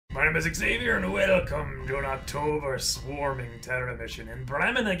My name is Xavier and welcome to an October swarming terror mission in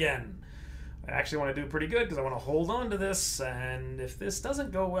Bremen again. I actually want to do pretty good because I want to hold on to this, and if this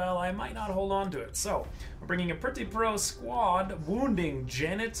doesn't go well, I might not hold on to it. So, I'm bringing a pretty pro squad, wounding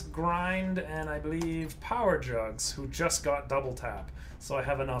Janet, Grind, and I believe Power Jugs, who just got double tap. So I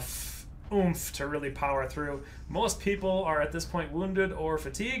have enough oomph to really power through. Most people are at this point wounded or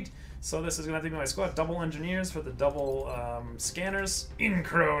fatigued, so this is going to have to be my squad. Double engineers for the double scanners,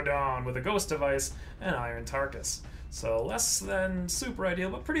 Incrodon with a ghost device, and Iron Tarkus. So less than super ideal,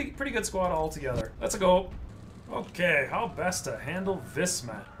 but pretty good squad altogether. Let's go. Okay, how best to handle this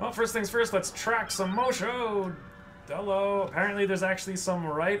map? Well, first things first, let's track some motion. Oh, hello. Apparently there's actually some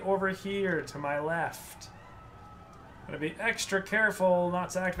right over here to my left. Gotta be extra careful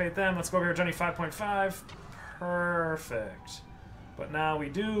not to activate them. Let's go over here, Johnny 5.5. Perfect. But now we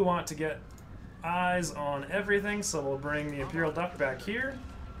do want to get eyes on everything, so we'll bring the Imperial Duck back here.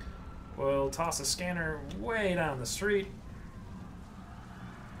 We'll toss a scanner way down the street.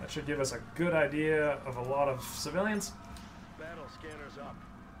 That should give us a good idea of a lot of civilians. Battle scanners up.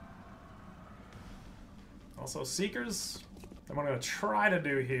 Also Seekers. And what I'm going to try to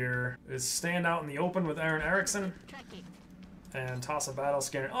do here is stand out in the open with Aaron Erickson and toss a battle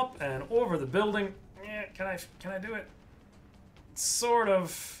scanner up and over the building. Yeah, can I do it? Sort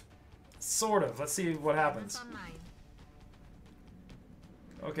of. Let's see what happens.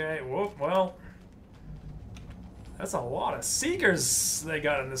 Okay, whoop, well. That's a lot of Seekers they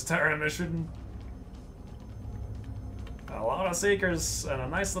got in this Terra mission. A lot of Seekers and a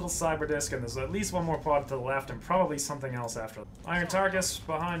nice little cyber disc, and there's at least one more pod to the left and probably something else after. Iron Tarkus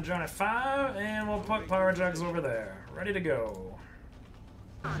behind John at 5, and we'll put Power Jugs over there. Ready to go.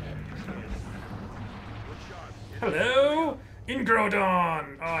 Hello?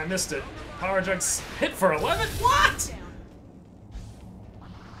 Ingrodon! Oh, I missed it. Power Jugs hit for 11? What?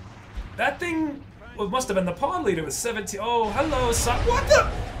 That thing must have been the pod leader with 17. Oh, hello, what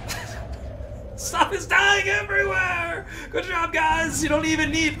the? Stuff is dying everywhere! Good job, guys. You don't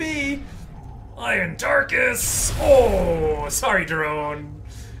even need me. Iron Tarkus. Oh, sorry, drone.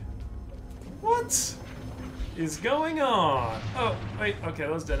 What is going on? Oh, wait. Okay,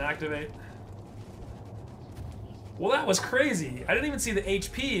 those didn't activate. Well, that was crazy. I didn't even see the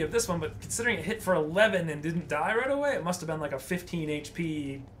HP of this one, but considering it hit for 11 and didn't die right away, it must have been like a 15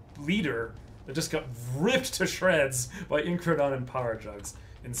 HP leader that just got ripped to shreds by Incrodon and Power Jugs.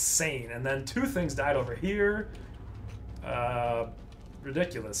 Insane. And then two things died over here.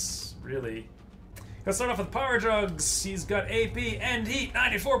 Ridiculous, really. Let's start off with Power Jugs. He's got AP and heat,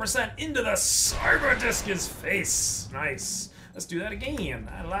 94% into the cyber disc's face. Nice. Let's do that again.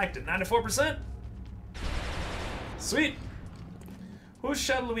 I liked it. 94%. Sweet. Who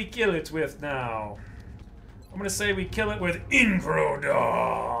shall we kill it with now? I'm gonna say we kill it with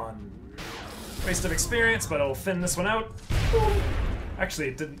Incrodon. Waste of experience, but it'll thin this one out. Actually,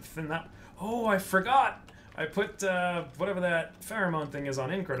 it didn't thin that. Oh, I forgot. I put whatever that pheromone thing is on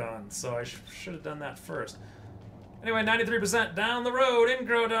Incrodon, so I should have done that first. Anyway, 93% down the road,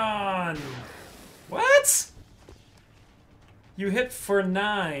 Incrodon. What? You hit for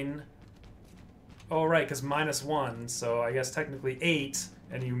 9. Oh, right, because -1, so I guess technically 8,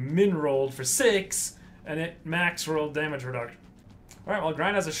 and you min-rolled for 6, and it max rolled damage reduction. Alright, well,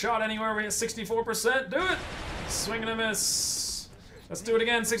 Grind has a shot anywhere. We get 64%. Do it! Swing and a miss. Let's do it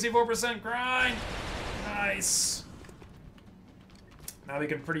again. 64% Grind. Nice. Now we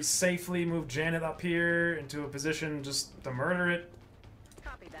can pretty safely move Janet up here into a position just to murder it.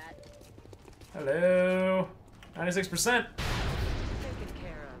 Copy that. Hello. 96%. Taken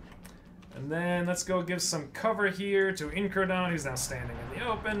care of. And then let's go give some cover here to Incrodon, who's now standing in the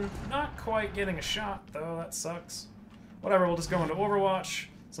open. Not quite getting a shot, though. That sucks. Whatever, we'll just go into Overwatch.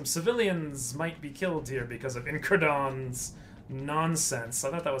 Some civilians might be killed here because of Incrodon's nonsense. I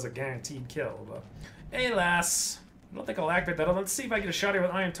thought that was a guaranteed kill, but alas. I don't think I'll activate that. Let's see if I get a shot here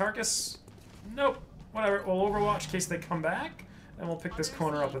with Iron Tarkus. Nope. Whatever, we'll Overwatch in case they come back, and we'll pick this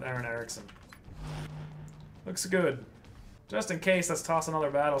corner up with Aaron Erickson. Looks good. Just in case, let's toss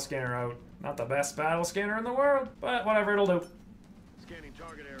another battle scanner out. Not the best battle scanner in the world, but whatever, it'll do. Scanning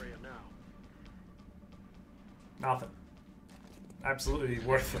target area now. Nothing. Absolutely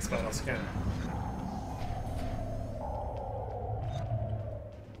worthless battle scanner.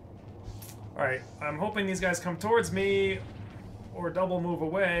 Alright, I'm hoping these guys come towards me or double move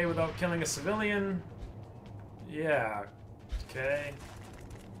away without killing a civilian. Yeah. Okay.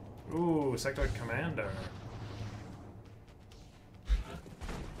 Ooh, Sectoid Commander.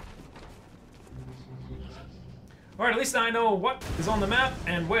 Alright, at least now I know what is on the map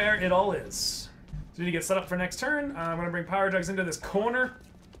and where it all is. So we need to get set up for next turn. I'm going to bring Power Jugs into this corner.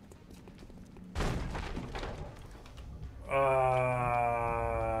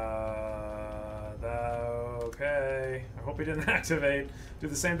 Okay. I hope he didn't activate. Do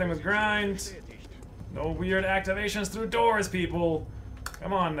the same thing with grind. No weird activations through doors, people.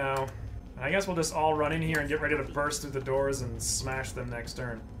 Come on now. I guess we'll just all run in here and get ready to burst through the doors and smash them next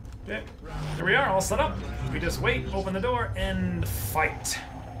turn. Okay. Here we are, all set up. We just wait, open the door, and fight.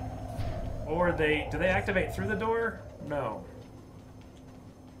 Or do they activate through the door? No.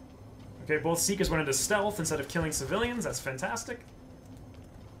 Okay, both Seekers went into stealth instead of killing civilians. That's fantastic.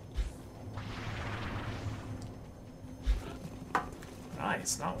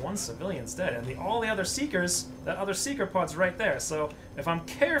 Nice, not one civilian's dead. And all the other Seekers, that other Seeker pod's right there. So if I'm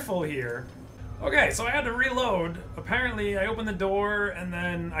careful here... Okay, so I had to reload. Apparently I opened the door and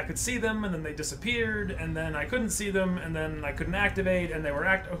then I could see them and then they disappeared and then I couldn't see them and then I couldn't activate and they were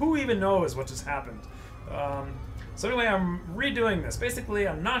who even knows what just happened? So anyway, I'm redoing this. Basically,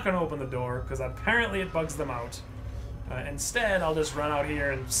 I'm not going to open the door because apparently it bugs them out. Instead, I'll just run out here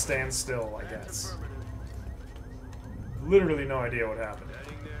and stand still, I guess. Literally no idea what happened.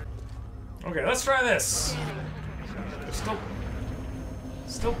 Okay, let's try this. There's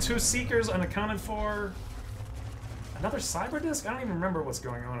still 2 Seekers unaccounted for. Another cyber disc? I don't even remember what's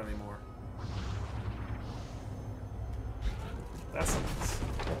going on anymore. That's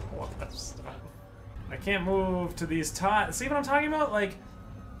a lot of stuff. I can't move to these see what I'm talking about? Like,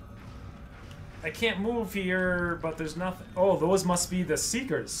 I can't move here, but there's nothing. Oh, those must be the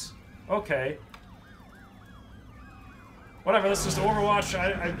Seekers. Okay. Whatever, let's just Overwatch.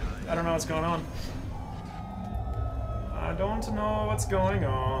 I don't know what's going on. I don't know what's going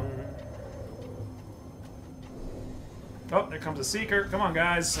on. Oh, there comes a Seeker. Come on,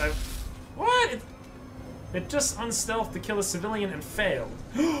 guys. What? It just unstealthed to kill a civilian and failed.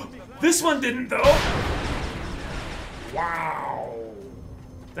 This one didn't, though! Wow!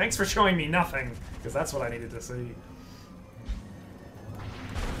 Thanks for showing me nothing, because that's what I needed to see.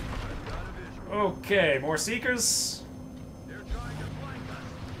 Okay, more Seekers.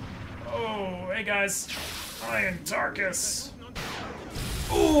 Oh, hey guys. Iron Tarkus.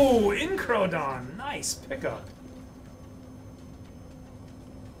 Ooh, Incrodon. Nice pickup.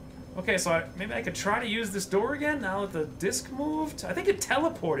 Okay, so maybe I could try to use this door again now that the disc moved. I think it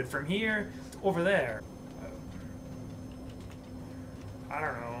teleported from here to over there. I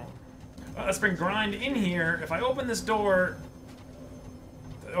don't know. Let's bring Grind in here. If I open this door...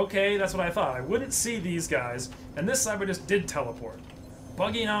 Okay, that's what I thought. I wouldn't see these guys. And this cyber just did teleport.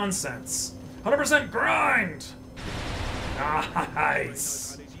 Buggy nonsense. 100% Grind!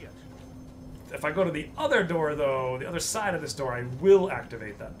 Nice! If I go to the other door, though, the other side of this door, I will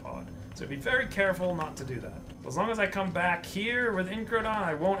activate that pod. So be very careful not to do that. As long as I come back here with Incrodon,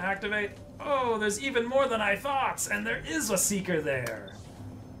 I won't activate. Oh, there's even more than I thought, and there is a Seeker there.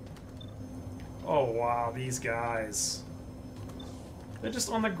 Oh, wow, these guys. They're just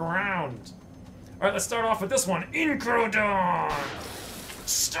on the ground. All right, let's start off with this one. Incrodon!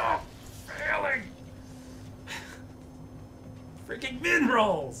 Stop failing! Freaking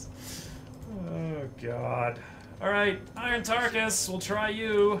minerals! Oh, God. Alright, Iron Tarkus, we'll try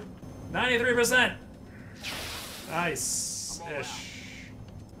you. 93%! Nice-ish.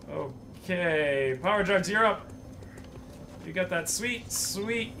 Okay, Power Drugs, you're up. You got that sweet,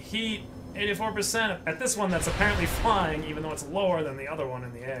 sweet heat. 84% at this one that's apparently flying, even though it's lower than the other one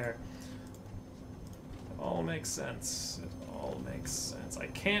in the air. It all makes sense. It all makes sense. I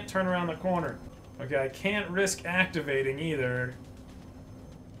can't turn around the corner. Okay, I can't risk activating either.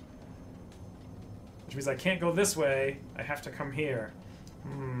 Which means I can't go this way. I have to come here.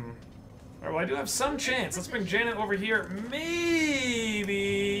 Alright, well, I do have some chance. Let's bring Janet over here.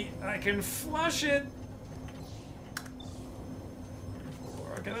 Maybe I can flush it.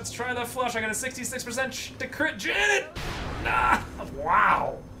 Okay, let's try the flush. I got a 66% to crit Janet! Nah!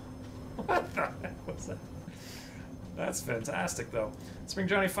 Wow! What the heck was that? That's fantastic, though. Let's bring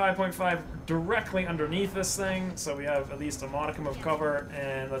Johnny 5.5 directly underneath this thing, so we have at least a modicum of cover,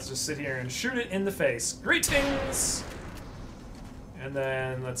 and let's just sit here and shoot it in the face. Greetings! And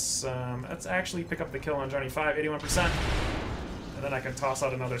then let's actually pick up the kill on Johnny 5, 81%. And then I can toss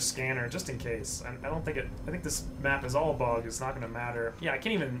out another scanner just in case. I don't think I think this map is all bug. It's not going to matter. Yeah, I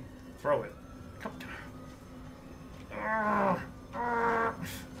can't even throw it. Come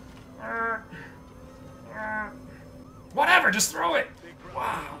Whatever, just throw it!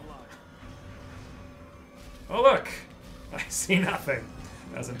 Wow. Oh, look! I see nothing,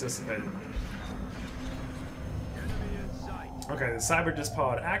 as anticipated. Okay, the Cyber Disc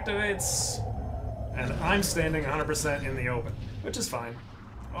pod activates, and I'm standing 100% in the open, which is fine.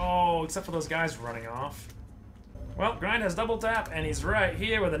 Oh, except for those guys running off. Well, Grind has double tap, and he's right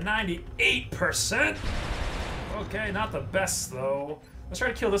here with a 98%. Okay, not the best, though. Let's try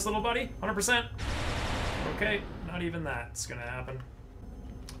to kill this little buddy. 100%. Okay, not even that's gonna happen.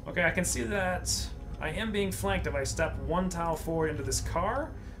 Okay, I can see that I am being flanked if I step one tile forward into this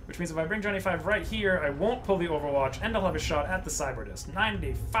car, which means if I bring Johnny 5 right here, I won't pull the Overwatch, and I'll have a shot at the cyber disc.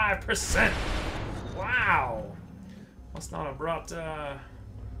 95%! Wow! Must not have brought the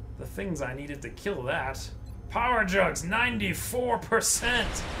things I needed to kill that. Power jugs,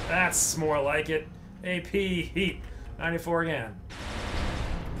 94%! That's more like it. AP heat, 94 again.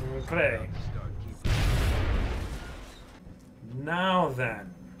 Okay. Now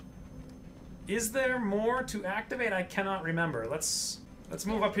then. Is there more to activate? I cannot remember. Let's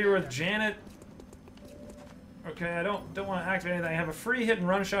move up here with Janet. Okay, I don't want to activate anything. I have a free hit and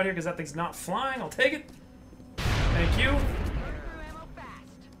run shot here because that thing's not flying. I'll take it. Thank you.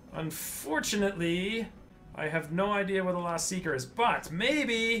 Unfortunately, I have no idea where the last seeker is, but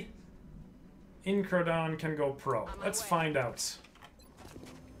maybe Incrodon can go pro. Let's find out.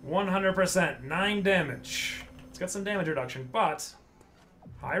 100%, 9 damage. It's got some damage reduction, but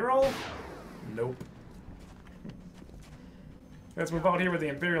high roll? Nope. Let's move out here with the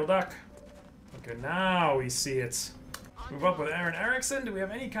Imperial Duck. Okay, now we see it. Move up with Aaron Erickson. Do we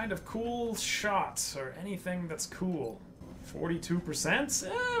have any kind of cool shots or anything that's cool?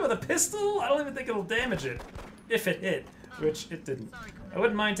 42%? With a pistol? I don't even think it'll damage it. If it hit, which it didn't. I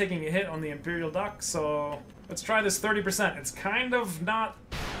wouldn't mind taking a hit on the Imperial Duck, so let's try this 30%. It's kind of not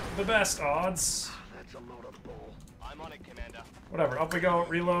the best odds. That's a load of bull. I'm on it, Commander. Whatever, up we go,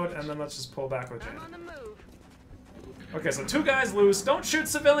 reload, and then let's just pull back with I'm Janet. on the move. Okay, so 2 guys loose. Don't shoot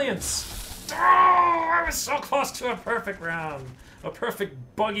civilians! Oh, I was so close to a perfect round. A perfect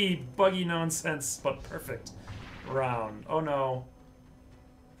buggy nonsense, but perfect round. Oh no.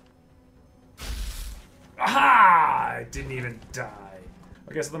 Aha! I didn't even die.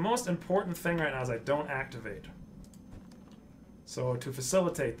 Okay, so the most important thing right now is I don't activate. So to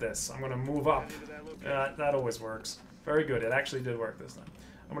facilitate this, I'm going to move up. That always works. Very good. It actually did work this time.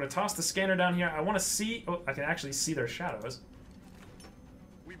 I'm going to toss the scanner down here. I want to see... Oh, I can actually see their shadows.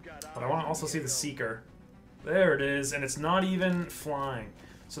 But I want to also see the Seeker. There it is, and it's not even flying.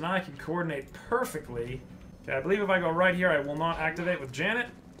 So now I can coordinate perfectly. Okay, I believe if I go right here, I will not activate with Janet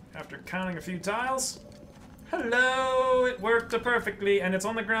after counting a few tiles. Hello! It worked perfectly, and it's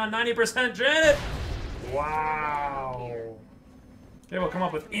on the ground 90%. Janet! Wow! Okay, we'll come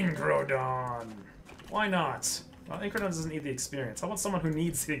up with Incrodon. Why not? Well, Incrodon doesn't need the experience. How about someone who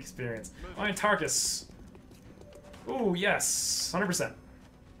needs the experience? Tarkus. Ooh, yes. 100%.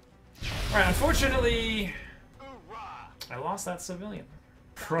 Alright, unfortunately, I lost that civilian.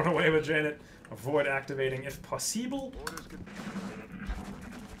 Run away with Janet. Avoid activating if possible.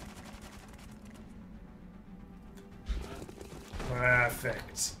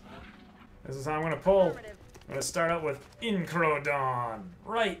 Perfect. This is how I'm going to pull. I'm going to start out with Incrodon.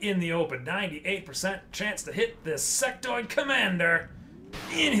 Right in the open. 98% chance to hit this sectoid commander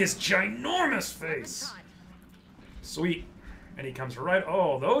in his ginormous face. Sweet. And he comes right...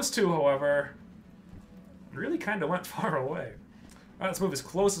 Oh, those two, however, really kind of went far away. Alright, let's move as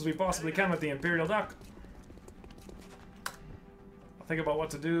close as we possibly can with the Imperial Duck. I'll think about what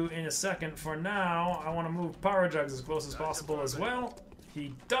to do in a second. For now, I want to move Power Jugs as close as possible as well.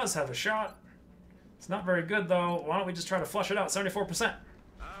 He does have a shot. It's not very good, though. Why don't we just try to flush it out? 74%.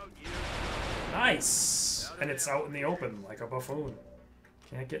 Nice! And it's out in the open, like a buffoon.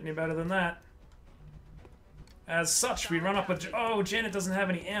 Can't get any better than that. As such, we run up with... Oh, Janet doesn't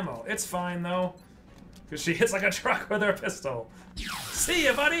have any ammo. It's fine, though. Because she hits like a truck with her pistol. See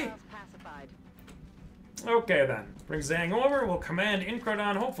ya, buddy! Okay, then. Bring Zhang over. We'll command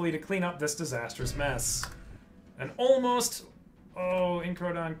Incrodon, hopefully, to clean up this disastrous mess. And almost... Oh,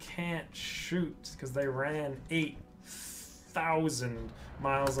 Incrodon can't shoot, because they ran 8,000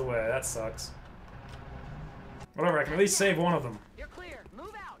 miles away. That sucks. Whatever, I can at least save one of them. You're clear.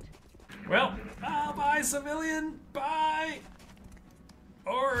 Move out. Well, bye, civilian. Bye.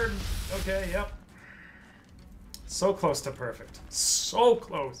 Or, okay, yep. So close to perfect. So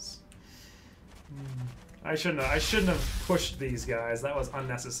close. I shouldn't have pushed these guys. That was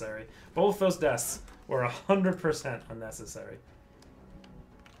unnecessary. Both those deaths were 100% unnecessary.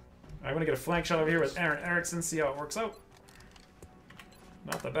 I'm gonna get a flank shot over here with Aaron Erickson. See how it works out.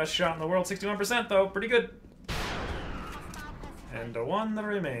 Not the best shot in the world. 61% though. Pretty good. And the one that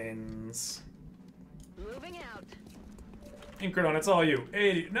remains. Moving out. Incrodon, it's all you.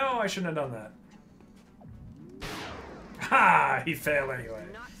 80. No, I shouldn't have done that. Ha! He failed anyway.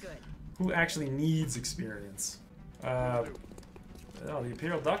 Not good. Who actually needs experience? Oh, the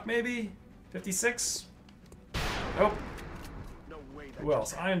Imperial Duck, maybe? 56? Nope. Who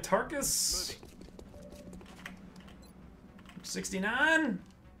else? Tarkus? 69?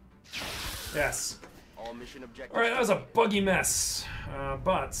 Yes. All mission objectives. Alright, that was a buggy mess.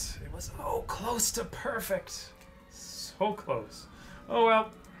 But it was oh close to perfect. So close. Oh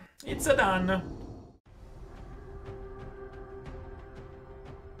well, it's a done.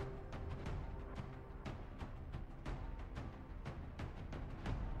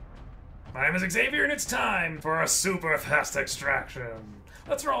 My name is Xavier, and it's time for a super fast extraction.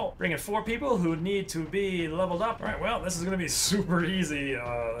 Let's roll. Bring in 4 people who need to be leveled up. All right, well, this is gonna be super easy.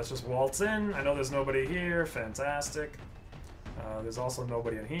 Let's just waltz in. I know there's nobody here. Fantastic. There's also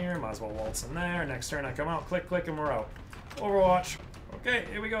nobody in here. Might as well waltz in there. Next turn I come out, click, click, and we're out. Overwatch. Okay,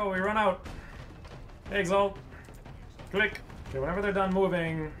 here we go. We run out. Hey, Exalt. Click. Okay, whenever they're done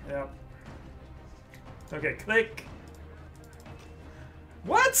moving. Yep. Okay, click.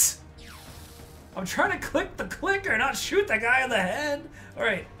 What? I'm trying to click the clicker, not shoot the guy in the head. All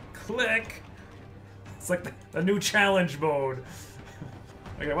right, click. It's like the new challenge mode.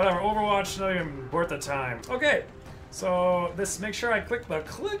 Okay, whatever. Overwatch, not even worth the time. Okay, so this. Make sure I click the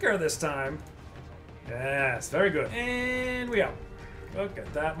clicker this time. Yes, very good. And we out. Look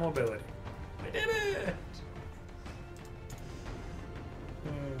at that mobility. I did it.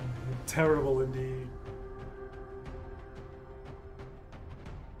 Terrible indeed.